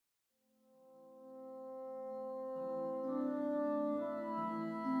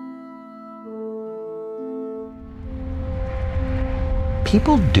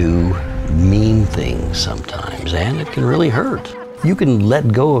People do mean things sometimes, and it can really hurt. You can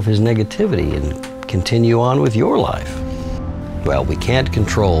let go of his negativity and continue on with your life. Well, we can't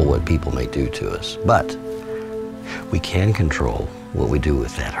control what people may do to us, but we can control what we do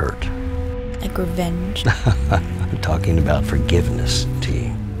with that hurt. Like revenge? I'm talking about forgiveness, T.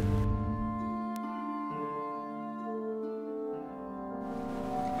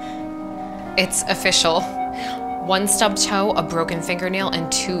 It's official. 1 stubbed toe, a broken fingernail,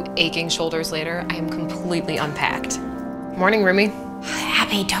 and 2 aching shoulders later, I am completely unpacked. Morning, Rumi.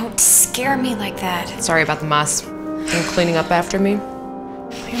 Abby, don't scare me like that. Sorry about the mess. You cleaning up after me?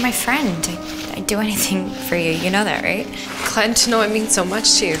 You're my friend. I'd do anything for you. You know that, right? Glad to know it means so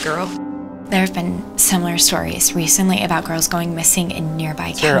much to you, girl. There have been similar stories recently about girls going missing in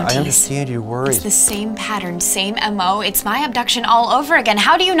nearby Sarah, counties. I understand you're worried. It's the same pattern, same MO. It's my abduction all over again.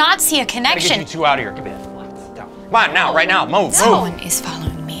 How do you not see a connection? I gotta get you 2 out of here. Give me that. Come on, now, right now, move, Someone is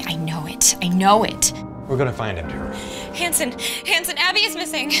following me. I know it. I know it. We're gonna find him, Tara. Hanson, Abby is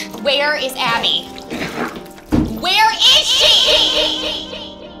missing. Where is Abby? Where is she?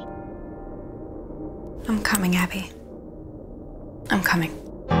 I'm coming, Abby. I'm coming.